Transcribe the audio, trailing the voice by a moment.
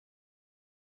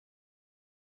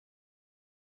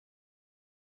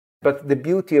But the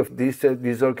beauty of this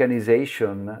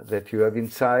organization that you have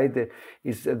inside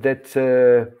is that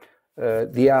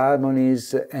the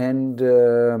harmonies and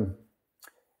the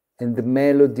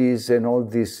melodies and all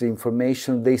this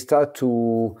information, they start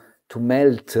to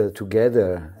melt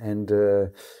together, and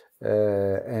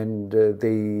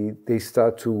they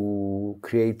start to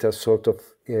create a sort of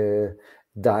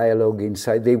dialogue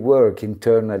inside. They work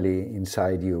internally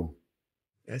inside you.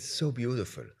 That's so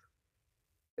beautiful.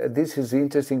 This is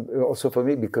interesting also for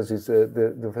me, because it's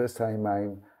the first time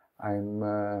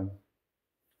I'm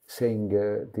saying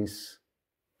this.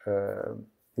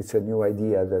 It's a new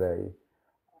idea that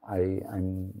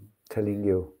I'm telling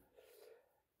you,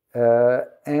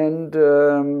 and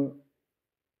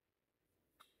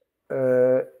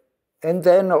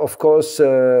then of course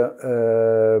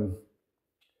there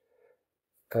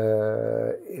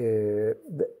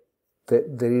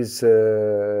is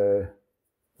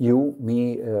you,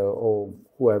 me, or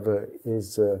whoever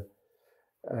is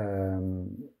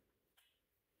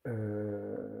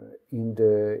in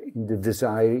the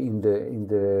desire, in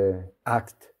the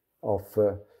act of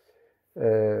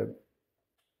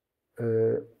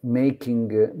making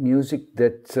music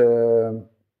that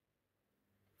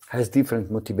has different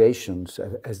motivations,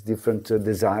 has different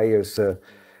desires,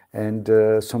 and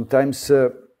sometimes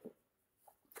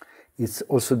it's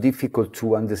also difficult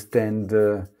to understand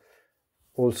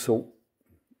also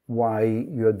why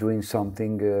you are doing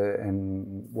something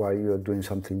and why you are doing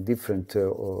something different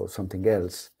or something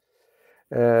else.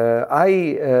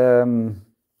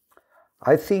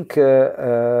 I think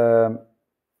I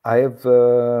have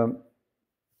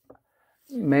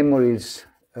memories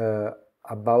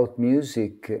about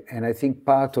music, and I think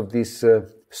part of this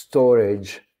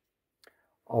storage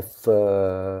of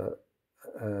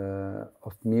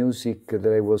music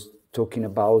that I was talking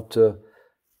about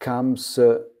comes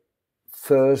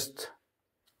first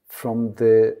from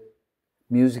the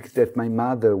music that my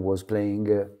mother was playing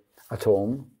at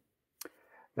home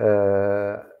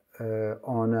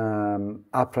on an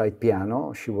upright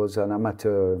piano. She was an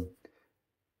amateur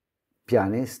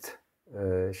pianist.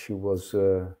 She was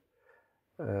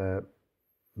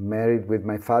married with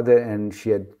my father, and she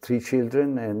had 3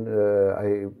 children, and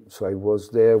so I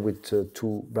was there with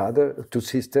 2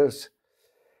 sisters,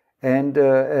 and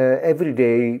every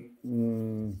day,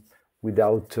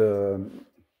 without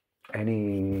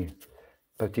any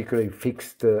particularly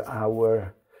fixed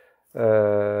hour,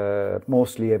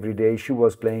 mostly every day, she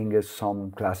was playing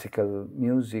some classical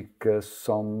music,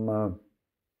 some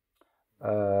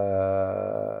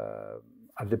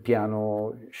at the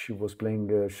piano she was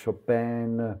playing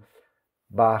Chopin,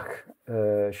 Bach,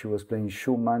 she was playing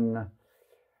Schumann,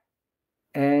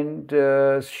 and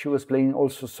she was playing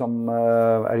also some,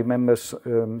 I remember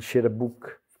she had a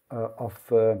book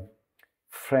of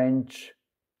French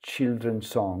children's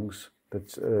songs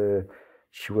that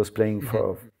she was playing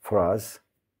for us.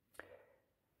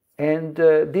 And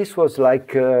this was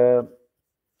like a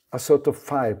sort of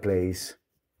fireplace,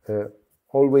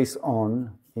 always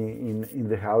on in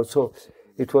the house. So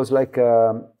it was like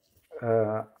a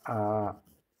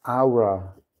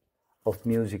aura of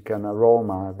music, an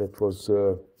aroma that was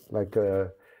like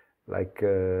the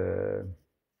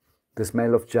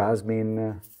smell of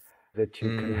jasmine that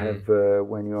you can have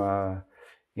when you are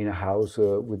in a house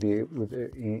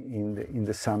in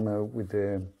the summer with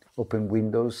the open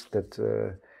windows, that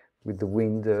with the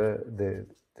wind the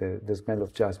smell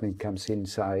of jasmine comes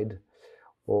inside,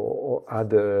 or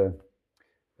other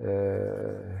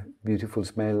beautiful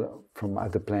smell from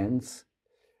other plants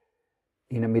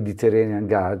in a Mediterranean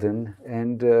garden.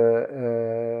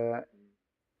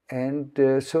 And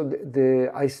so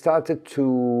I started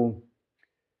to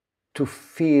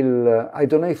feel. I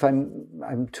don't know if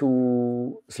I'm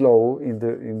too slow in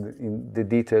the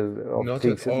detail of Not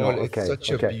things. at all. No, It's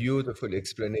such a beautiful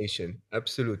explanation.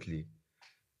 Absolutely.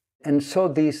 And so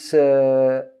these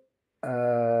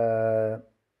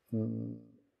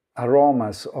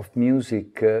aromas of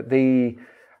music, they,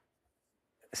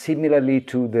 similarly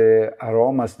to the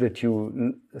aromas that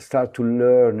you start to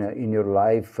learn in your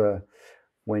life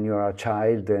when you are a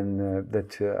child, and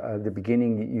that at the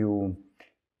beginning you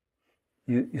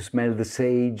smell the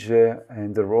sage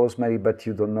and the rosemary, but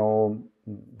you don't know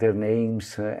their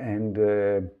names, and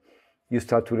you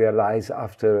start to realize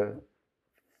after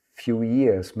few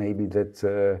years maybe that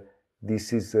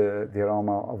this is the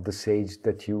aroma of the sage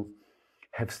that you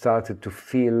have started to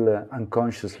feel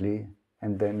unconsciously,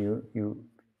 and then you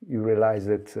realize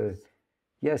that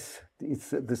yes,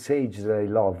 it's the sage that I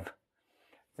love,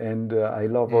 and I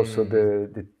love also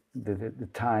the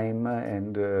thyme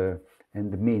and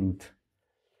the mint.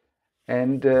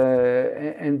 And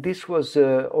this was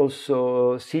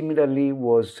also similarly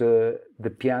was the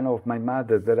piano of my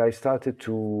mother that I started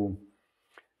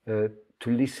uh, to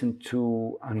listen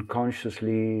to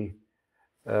unconsciously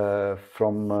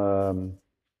from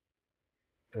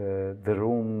the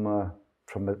room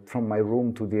from my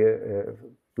room to the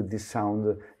with this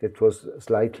sound that was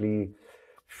slightly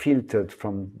filtered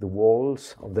from the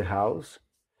walls of the house.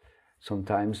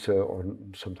 Sometimes or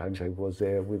sometimes I was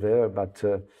there with her, but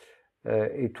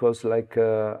it was like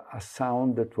a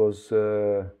sound that was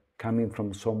coming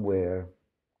from somewhere.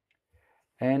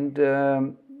 And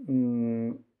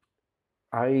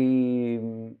I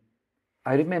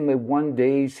I remember one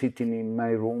day sitting in my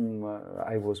room.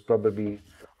 I was probably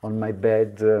on my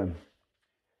bed,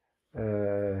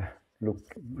 look,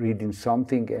 reading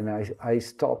something, and I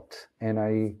stopped and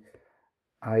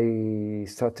I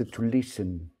started to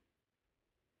listen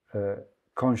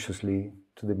consciously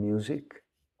to the music,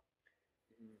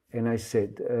 and I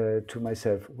said to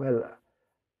myself, "Well,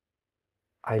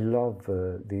 I love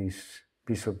this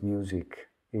piece of music.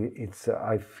 It's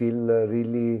I feel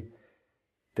really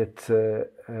that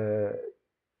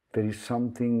there is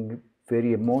something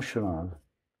very emotional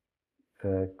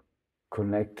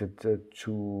connected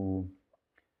to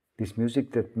this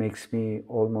music that makes me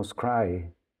almost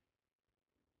cry."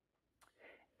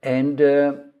 And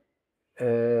uh,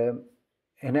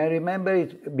 and I remember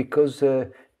it because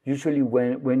usually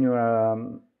when you are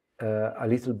a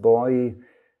little boy,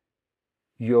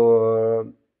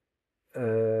 your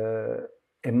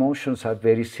emotions are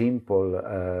very simple.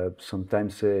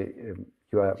 Sometimes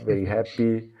you are very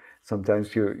happy.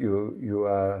 Sometimes you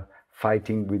are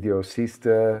fighting with your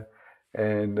sister,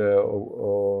 and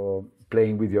or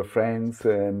playing with your friends,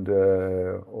 and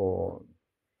or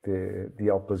the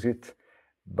opposite.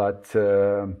 But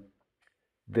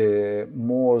the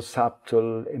more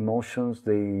subtle emotions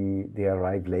they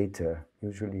arrive later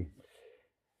usually.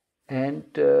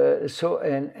 And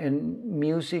and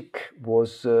music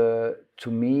was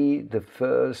to me the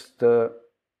first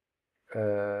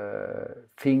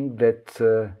thing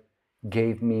that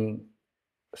gave me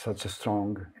such a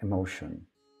strong emotion.